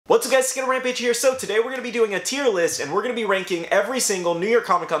What's up guys, Skittlerampage here. So today we're going to be doing a tier list and we're going to be ranking every single New York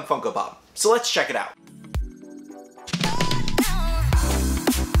Comic Con Funko Pop. So let's check it out.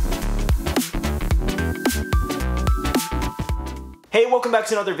 Hey, welcome back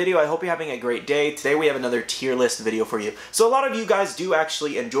to another video. I hope you're having a great day. Today we have another tier list video for you. So a lot of you guys do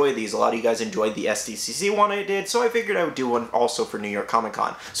actually enjoy these. A lot of you guys enjoyed the SDCC one I did, so I figured I would do one also for New York Comic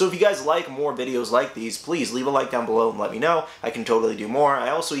Con. So if you guys like more videos like these, please leave a like down below and let me know. I can totally do more. I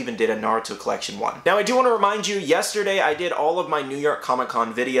also even did a Naruto collection one. Now I do want to remind you, yesterday I did all of my New York Comic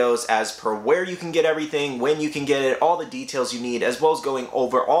Con videos as per where you can get everything, when you can get it, all the details you need, as well as going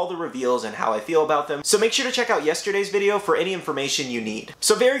over all the reveals and how I feel about them. So make sure to check out yesterday's video for any information you need.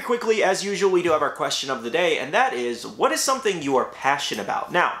 So very quickly, as usual, we do have our question of the day, and that is, what is something you are passionate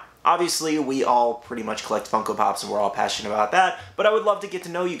about? Now, obviously, we all pretty much collect Funko Pops and we're all passionate about that, but I would love to get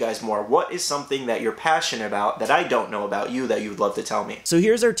to know you guys more. What is something that you're passionate about that I don't know about you that you would love to tell me? So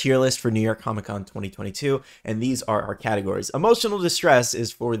here's our tier list for New York Comic Con 2022, and these are our categories. Emotional distress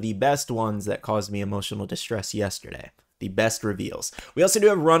is for the best ones that caused me emotional distress yesterday. The best reveals. We also do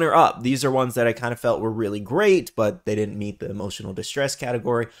have runner-up. These are ones that I kind of felt were really great, but they didn't meet the emotional distress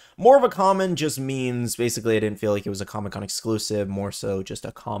category. More of a common just means basically I didn't feel like it was a Comic-Con exclusive, more so just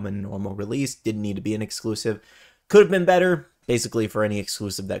a common normal release. Didn't need to be an exclusive. Could have been better. Basically for any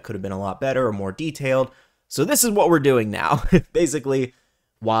exclusive that could have been a lot better or more detailed. So this is what we're doing now. Basically,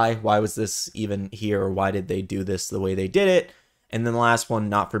 why was this even here, or why did they do this the way they did it? And then the last one,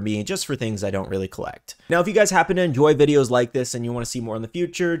 not for me, just for things I don't really collect. Now, if you guys happen to enjoy videos like this and you want to see more in the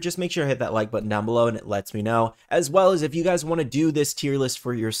future, just make sure to hit that like button down below and it lets me know. As well as if you guys want to do this tier list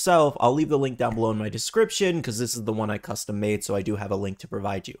for yourself, I'll leave the link down below in my description because this is the one I custom made, so I do have a link to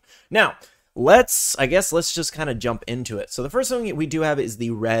provide you. Now, let's just kind of jump into it. So the first thing we do have is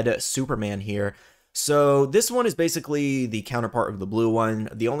the red Superman here. So this one is basically the counterpart of the blue one.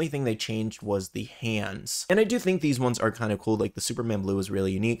 The only thing they changed was the hands. And I do think these ones are kind of cool. Like the Superman blue is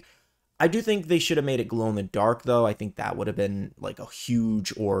really unique. I do think they should have made it glow in the dark though. I think that would have been like a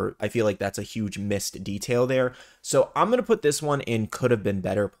huge, or I feel like that's a huge missed detail there. So I'm going to put this one in could have been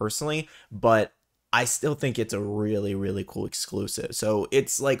better personally, but I still think it's a really, really cool exclusive. So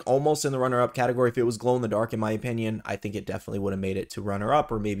it's like almost in the runner-up category. If it was glow in the dark, in my opinion, I think it definitely would have made it to runner-up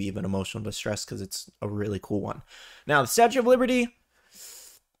or maybe even emotional distress because it's a really cool one. Now, the Statue of Liberty,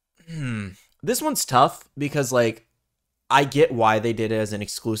 this one's tough because like I get why they did it as an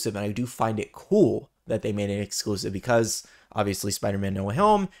exclusive, and I do find it cool that they made it exclusive because obviously Spider-Man No Way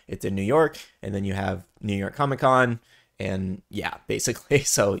Home, it's in New York, and then you have New York Comic Con. And yeah, basically,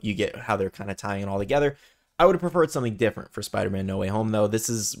 so you get how they're kind of tying it all together. I would have preferred something different for Spider-Man No Way Home, though.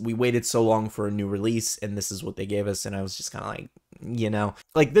 We waited so long for a new release, and this is what they gave us, and I was just kind of like, you know.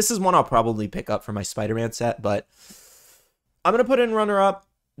 Like, this is one I'll probably pick up for my Spider-Man set, but I'm going to put in runner-up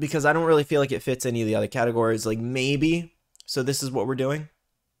because I don't really feel like it fits any of the other categories. Like, maybe, so this is what we're doing.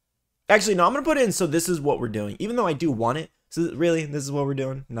 Actually, no, I'm going to put in so this is what we're doing, even though I do want it. So really, this is what we're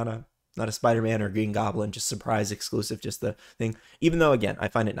doing, not a Spider-Man or Green Goblin, just surprise exclusive, just the thing. Even though, again, I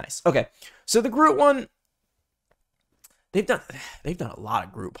find it nice. Okay, so the Groot one, they've done a lot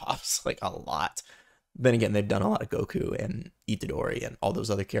of Groot pops, like a lot. Then again, they've done a lot of Goku and Itadori and all those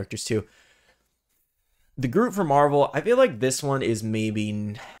other characters too. The Groot for Marvel, I feel like this one is maybe,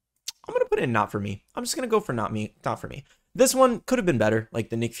 I'm gonna put in not for me. I'm just gonna go for not for me. This one could have been better, like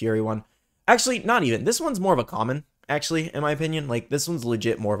the Nick Fury one. Actually, not even. This one's more of a common. Actually, in my opinion, like this one's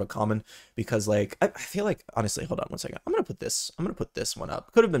legit more of a common because like I feel like, honestly, hold on one second. I'm gonna put this one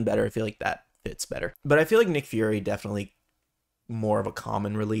up. Could have been better. I feel like that fits better. But I feel like Nick Fury definitely more of a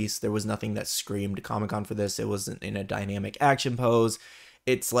common release. There was nothing that screamed Comic-Con for this. It wasn't in a dynamic action pose.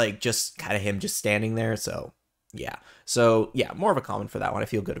 It's like just kind of him just standing there. So yeah. So yeah, more of a common for that one. I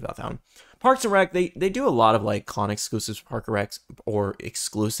feel good about that one. Parks and Rec, they do a lot of like con exclusives, Park and Rec or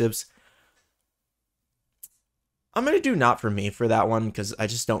exclusives. I'm going to do not for me for that one because I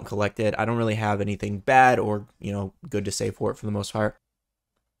just don't collect it. I don't really have anything bad or, you know, good to say for it for the most part.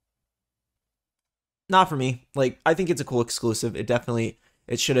 Not for me. Like, I think it's a cool exclusive. It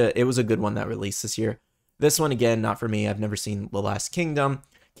was a good one that released this year. This one, again, not for me. I've never seen The Last Kingdom.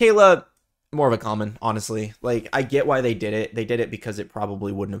 Kayla, more of a common, honestly. Like, I get why they did it. They did it because it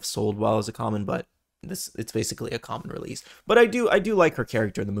probably wouldn't have sold well as a common, but it's basically a common release. But I do like her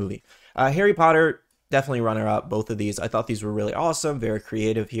character in the movie. Harry Potter, definitely runner-up, both of these. I thought these were really awesome, very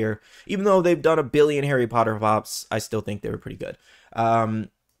creative here. Even though they've done a billion Harry Potter pops, I still think they were pretty good.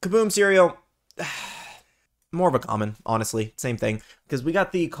 Kaboom cereal, more of a common, honestly. Same thing, because we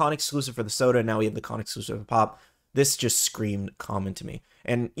got the con exclusive for the soda, now we have the con exclusive for pop. this just screamed common to me.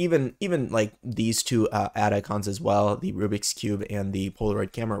 And even like these two ad icons as well, the Rubik's Cube and the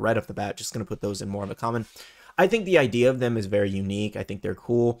Polaroid camera, right off the bat, just going to put those in more of a common. I think the idea of them is very unique. I think they're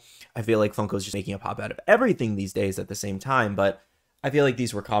cool. I feel like Funko is just making a pop out of everything these days at the same time, but I feel like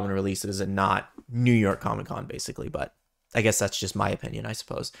these were common releases and not New York Comic Con, basically. But I guess that's just my opinion, I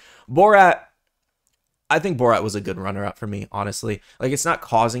suppose. Borat, I think Borat was a good runner-up for me, honestly. Like, it's not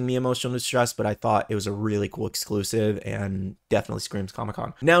causing me emotional distress, but I thought it was a really cool exclusive and definitely screams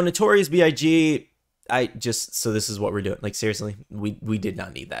Comic-Con. Now, Notorious B.I.G., so this is what we're doing. Like, seriously, we did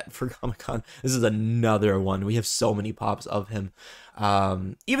not need that for Comic-Con. This is another one. We have so many pops of him.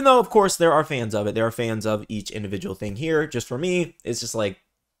 Even though, of course, there are fans of it. There are fans of each individual thing here. Just for me, it's just like,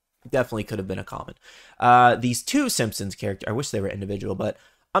 definitely could have been a common. These two Simpsons characters, I wish they were individual, but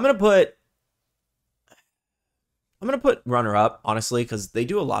I'm going to put runner-up, honestly, because they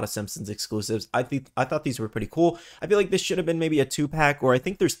do a lot of Simpsons exclusives. I thought these were pretty cool. I feel like this should have been maybe a 2-pack, or I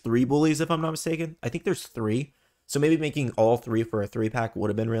think there's 3 bullies, if I'm not mistaken. I think there's 3. So maybe making all 3 for a 3-pack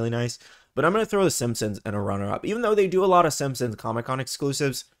would have been really nice. But I'm going to throw the Simpsons in a runner-up. Even though they do a lot of Simpsons Comic-Con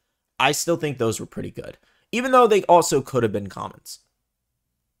exclusives, I still think those were pretty good. Even though they also could have been commons.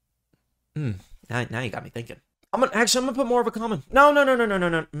 Now you got me thinking. I'm gonna put more of a common. No.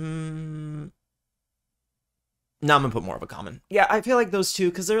 No, I'm gonna put more of a common. Yeah, I feel like those two,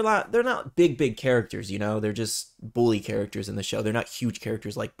 because they're not big characters, you know. They're just bully characters in the show. They're not huge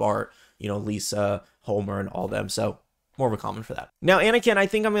characters like Bart, you know, Lisa, Homer, and all them. So more of a common for that. Now, Anakin, I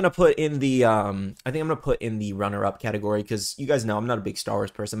think I'm gonna put in the runner-up category, because you guys know I'm not a big Star Wars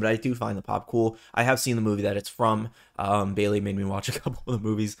person, but I do find the pop cool. I have seen the movie that it's from. Bailey made me watch a couple of the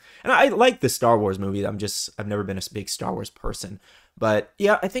movies, and I like the Star Wars movie. I've never been a big Star Wars person. But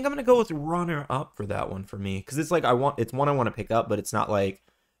yeah, I think I'm gonna go with runner-up for that one for me, because it's like it's one I want to pick up, but it's not like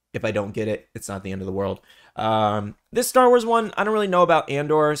if I don't get it, it's not the end of the world. This Star Wars one, I don't really know about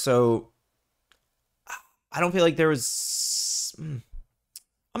Andor, so I don't feel like there was. I'm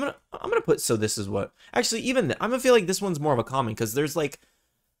gonna put, so this is what actually even I'm gonna feel like this one's more of a common, because there's like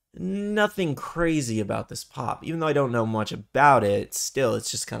nothing crazy about this pop. Even though I don't know much about it, still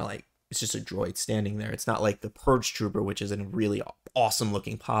it's just kind of like, it's just a droid standing there. It's not like the Purge Trooper, which is a really awesome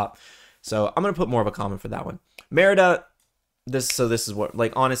looking pop. So I'm going to put more of a comment for that one. Merida, this is what,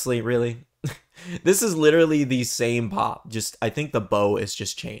 like, honestly, really, this is literally the same pop. Just, I think the bow is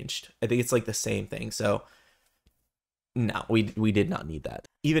just changed. I think it's like the same thing. So no, we did not need that.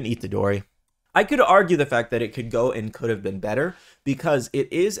 Even Itadori. I could argue the fact that it could go and could have been better, because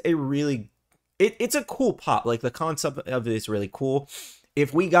it is a really, it's a cool pop. Like, the concept of it is really cool.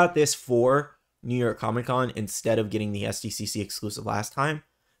 If we got this for New York Comic Con instead of getting the SDCC exclusive last time,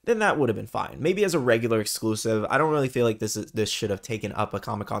 then that would have been fine. Maybe as a regular exclusive. I don't really feel like this should have taken up a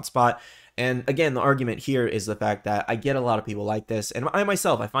Comic Con spot. And again, the argument here is the fact that I get a lot of people like this, and I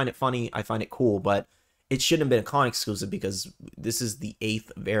myself, I find it funny, I find it cool, but it shouldn't have been a con exclusive, because this is the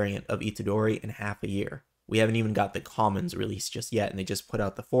 8th variant of Itadori in half a year. We haven't even got the commons released just yet, and they just put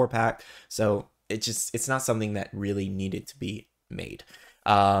out the 4-pack. So it's not something that really needed to be made.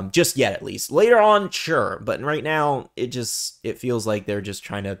 Just yet, at least. Later on, sure, but right now it feels like they're just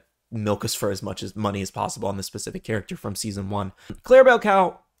trying to milk us for as much as money as possible on this specific character from season 1. Clarabelle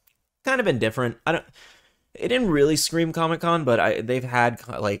Cow, kind of indifferent. It didn't really scream Comic-Con, but they've had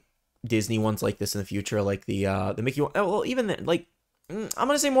like Disney ones like this in the future, like the Mickey one. Oh, well, even then, like, I'm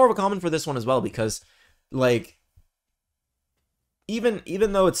gonna say more of a common for this one as well, because like,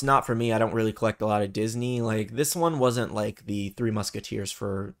 even though it's not for me, I don't really collect a lot of Disney. Like, this one wasn't like the Three Musketeers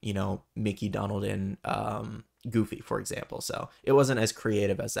for, you know, Mickey, Donald, and Goofy, for example. So it wasn't as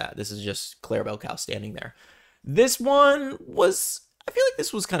creative as that. This is just Clarabelle Cow standing there. This one was, I feel like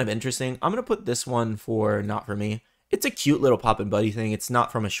this was kind of interesting. I'm gonna put this one for not for me. It's a cute little Pop and Buddy thing. It's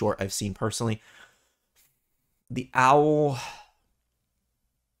not from a short I've seen personally. The owl,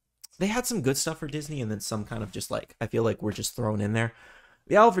 they had some good stuff for Disney, and then some kind of just like, I feel like we're just thrown in there.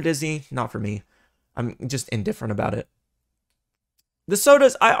 The owl for Disney, not for me. I'm just indifferent about it. The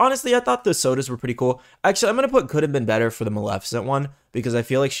sodas, I thought the sodas were pretty cool. Actually, I'm going to put could have been better for the Maleficent one, because I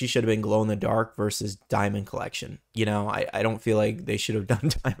feel like she should have been glow in the dark versus Diamond Collection. You know, I don't feel like they should have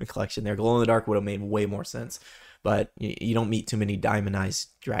done Diamond Collection there. Glow in the dark would have made way more sense, but you don't meet too many diamondized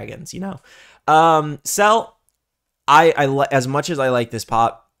dragons, you know. Cell, as much as I like this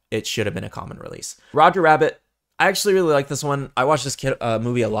pop, it should have been a common release. Roger Rabbit, I actually really like this one. I watched this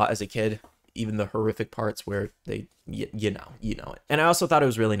movie a lot as a kid, even the horrific parts where they, you know it. And I also thought it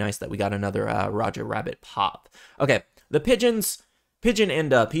was really nice that we got another Roger Rabbit pop. Okay, the Pigeon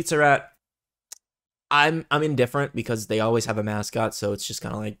and Pizza Rat, I'm indifferent, because they always have a mascot, so it's just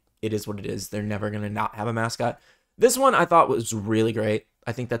kind of like, it is what it is. They're never gonna not have a mascot. This one I thought was really great.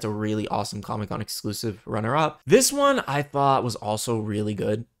 I think that's a really awesome Comic-Con exclusive runner-up. This one I thought was also really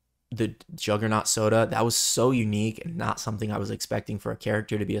good. The Juggernaut soda, that was so unique and not something I was expecting for a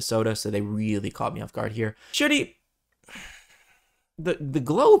character to be a soda, so they really caught me off guard here. Shitty. The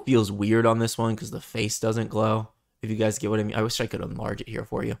glow feels weird on this one because the face doesn't glow, if you guys get what I mean. I wish I could enlarge it here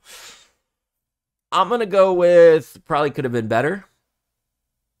for you. I'm gonna go with probably could have been better.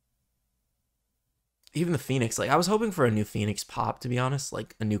 Even the Phoenix, like I was hoping for a new Phoenix pop, to be honest,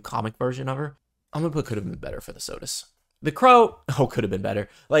 like a new comic version of her. I'm gonna put could have been better for the sodas. The Crow, oh, could have been better.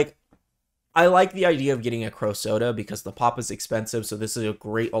 Like, I like the idea of getting a Crow soda because the pop is expensive, so this is a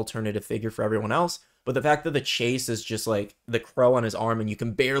great alternative figure for everyone else. But the fact that the chase is just like the crow on his arm and you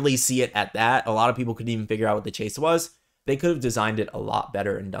can barely see it at that, a lot of people couldn't even figure out what the chase was. They could have designed it a lot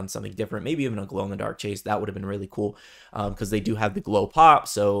better and done something different. Maybe even a glow-in-the-dark chase. That would have been really cool because they do have the glow pop.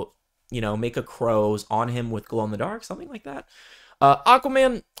 So, you know, make a Crows on him with glow-in-the-dark, something like that.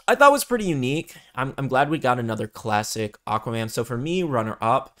 Aquaman, I thought was pretty unique. I'm glad we got another classic Aquaman. So for me,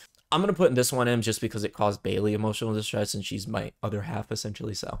 runner-up, I'm going to put this one in just because it caused Bailey emotional distress and she's my other half,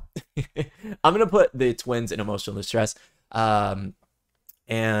 essentially. So I'm going to put the twins in emotional distress. And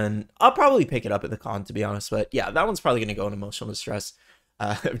I'll probably pick it up at the con, to be honest. But yeah, that one's probably going to go in emotional distress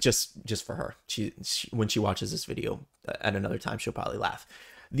just for her. She when she watches this video at another time, she'll probably laugh.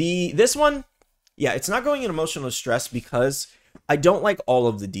 This one, yeah, it's not going in emotional distress because I don't like all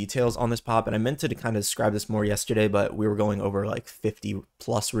of the details on this pop, and I meant to kind of describe this more yesterday, but we were going over like 50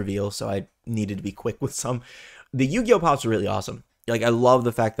 plus reveals, so I needed to be quick with some. The Yu-Gi-Oh pops are really awesome. Like, I love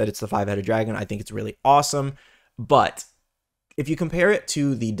the fact that it's the 5-headed dragon. I think it's really awesome, but if you compare it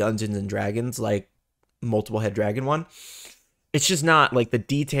to the Dungeons and Dragons, like multiple head dragon one, it's just not like the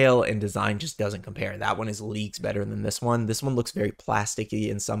detail and design just doesn't compare. That one is leagues better than this one. This one looks very plasticky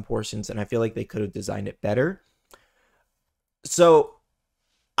in some portions, and I feel like they could have designed it better. So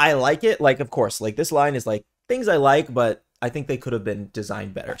I like it. Like, of course, like this line is like things I like, but I think they could have been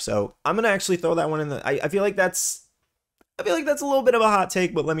designed better. So I'm going to actually throw that one in the, I feel like that's a little bit of a hot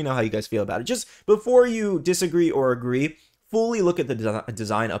take, but let me know how you guys feel about it. Just before you disagree or agree, fully look at the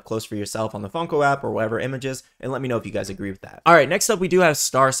design up close for yourself on the Funko app or whatever images, and let me know if you guys agree with that. All right, next up, we do have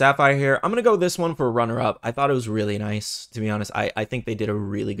Star Sapphire here. I'm going to go with this one for runner-up. I thought it was really nice, to be honest. I think they did a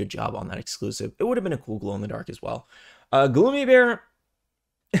really good job on that exclusive. It would have been a cool glow-in-the-dark as well. Gloomy Bear,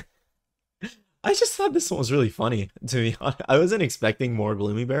 I just thought this one was really funny, to be honest. I wasn't expecting more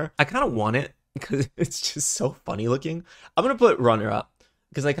Gloomy Bear. I kind of want it because it's just so funny looking. I'm going to put runner-up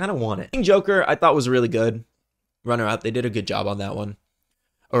because I kind of want it. King Joker, I thought was really good. Runner-up, they did a good job on that one.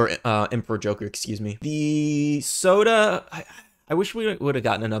 Or Emperor Joker, excuse me. The soda, I wish we would have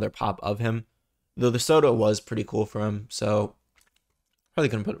gotten another pop of him, though the soda was pretty cool for him, so probably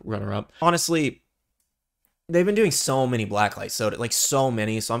couldn't put runner-up. Honestly, they've been doing so many blacklight soda, like so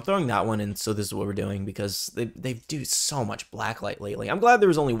many, so I'm throwing that one in. So this is what we're doing because they do so much blacklight lately. I'm glad there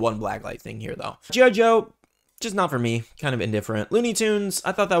was only one blacklight thing here, though. G.I. Joe, just not for me, kind of indifferent. Looney Tunes,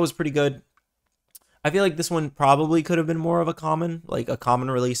 I thought that was pretty good. I feel like this one probably could have been more of a common, like a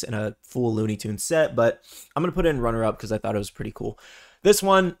common release in a full Looney Tunes set, but I'm going to put it in runner-up because I thought it was pretty cool. This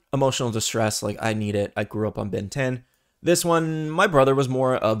one, emotional distress, like I need it. I grew up on Ben 10. This one, my brother was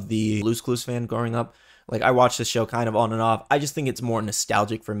more of the Blue's Clues fan growing up. Like, I watched the show kind of on and off. I just think it's more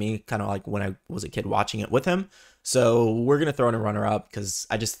nostalgic for me, kind of like when I was a kid watching it with him. So we're going to throw in a runner-up because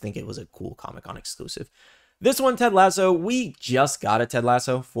I just think it was a cool Comic-Con exclusive. This one, Ted Lasso, we just got a Ted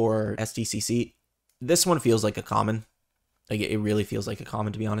Lasso for SDCC. This one feels like a common. Like, it really feels like a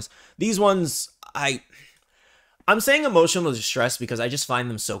common, to be honest. These ones, I'm saying emotional distress because I just find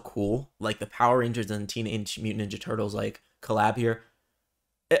them so cool. Like, the Power Rangers and Teenage Mutant Ninja Turtles, like, collab here.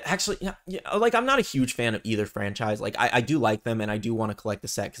 Actually, yeah, like, I'm not a huge fan of either franchise. Like, I do like them, and I do want to collect the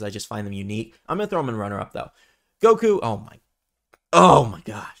set because I just find them unique. I'm going to throw them in runner-up, though. Goku, oh my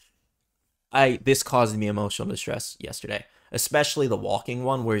gosh. This caused me emotional distress yesterday. Especially the walking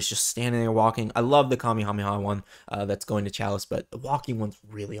one where he's just standing there walking. I love the Kamehameha one that's going to Chalice, but the walking one's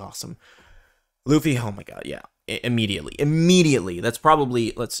really awesome. Luffy, oh my god, yeah. Immediately. That's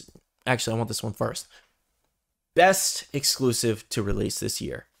probably, actually, I want this one first. Best exclusive to release this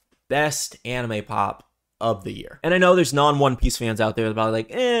year. Best anime pop of the year. And I know there's non-One Piece fans out there about like,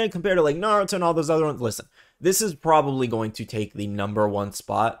 compared to like Naruto and all those other ones. Listen, this is probably going to take the #1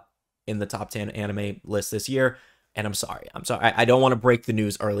 spot in the top 10 anime list this year. And I'm sorry. I don't want to break the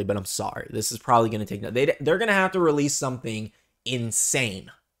news early, but I'm sorry. This is probably going to take... They're going to have to release something insane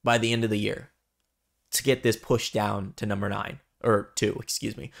by the end of the year to get this pushed down to number 9. Or 2,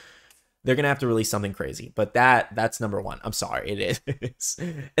 excuse me. they're gonna have to release something crazy. But that's number one. I'm sorry, it is.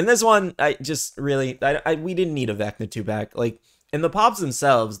 And this one, I just really, we didn't need a Vecna 2-pack. Like, and the pops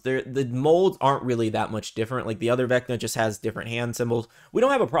themselves, the molds aren't really that much different. Like, the other Vecna just has different hand symbols. We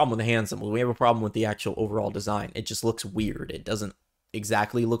don't have a problem with the hand symbols. We have a problem with the actual overall design. It just looks weird. It doesn't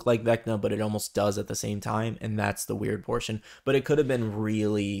exactly look like Vecna, but it almost does at the same time, and that's the weird portion. But it could have been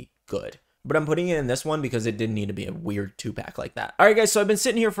really good. But I'm putting it in this one because it didn't need to be a weird 2-pack like that. All right, guys, so I've been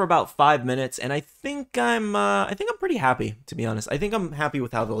sitting here for about 5 minutes, and I think I'm pretty happy, to be honest. I think I'm happy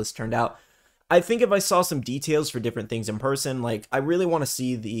with how the list turned out. I think if I saw some details for different things in person, like, I really want to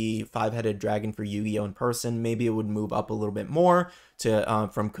see the 5-headed dragon for Yu-Gi-Oh! In person. Maybe it would move up a little bit more to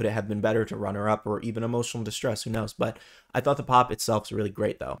from could it have been better to runner-up or even emotional distress, who knows. But I thought the pop itself is really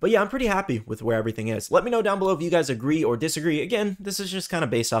great, though. But yeah, I'm pretty happy with where everything is. Let me know down below if you guys agree or disagree. Again, this is just kind of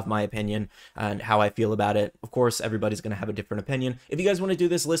based off my opinion and how I feel about it. Of course, everybody's going to have a different opinion. If you guys want to do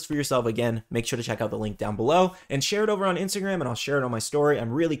this list for yourself, again, make sure to check out the link down below and share it over on Instagram, and I'll share it on my story.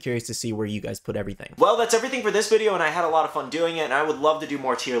 I'm really curious to see where you guys put everything. Well, that's everything for this video, and I had a lot of fun doing it, and I would love to do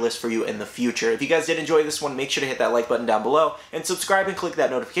more tier lists for you in the future. If you guys did enjoy this one, make sure to hit that like button down below and subscribe and click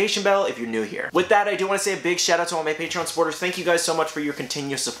that notification bell if you're new here. With that, I do want to say a big shout out to all my Patreon supporters. Thank you guys so much for your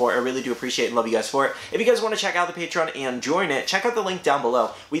continuous support. I really do appreciate and love you guys for it. If you guys want to check out the Patreon and join it, check out the link down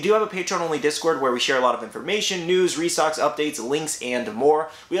below. We do have a Patreon-only Discord where we share a lot of information, news, restocks, updates, links, and more.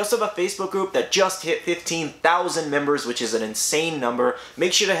 We also have a Facebook group that just hit 15,000 members, which is an insane number.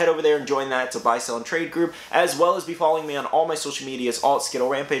 Make sure to head over there and join that. It's a buy, sell, and trade group, as well as be following me on all my social medias, all at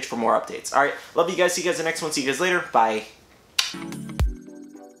Skittlerampage for more updates. Alright, love you guys. See you guys in the next one. See you guys later. Bye.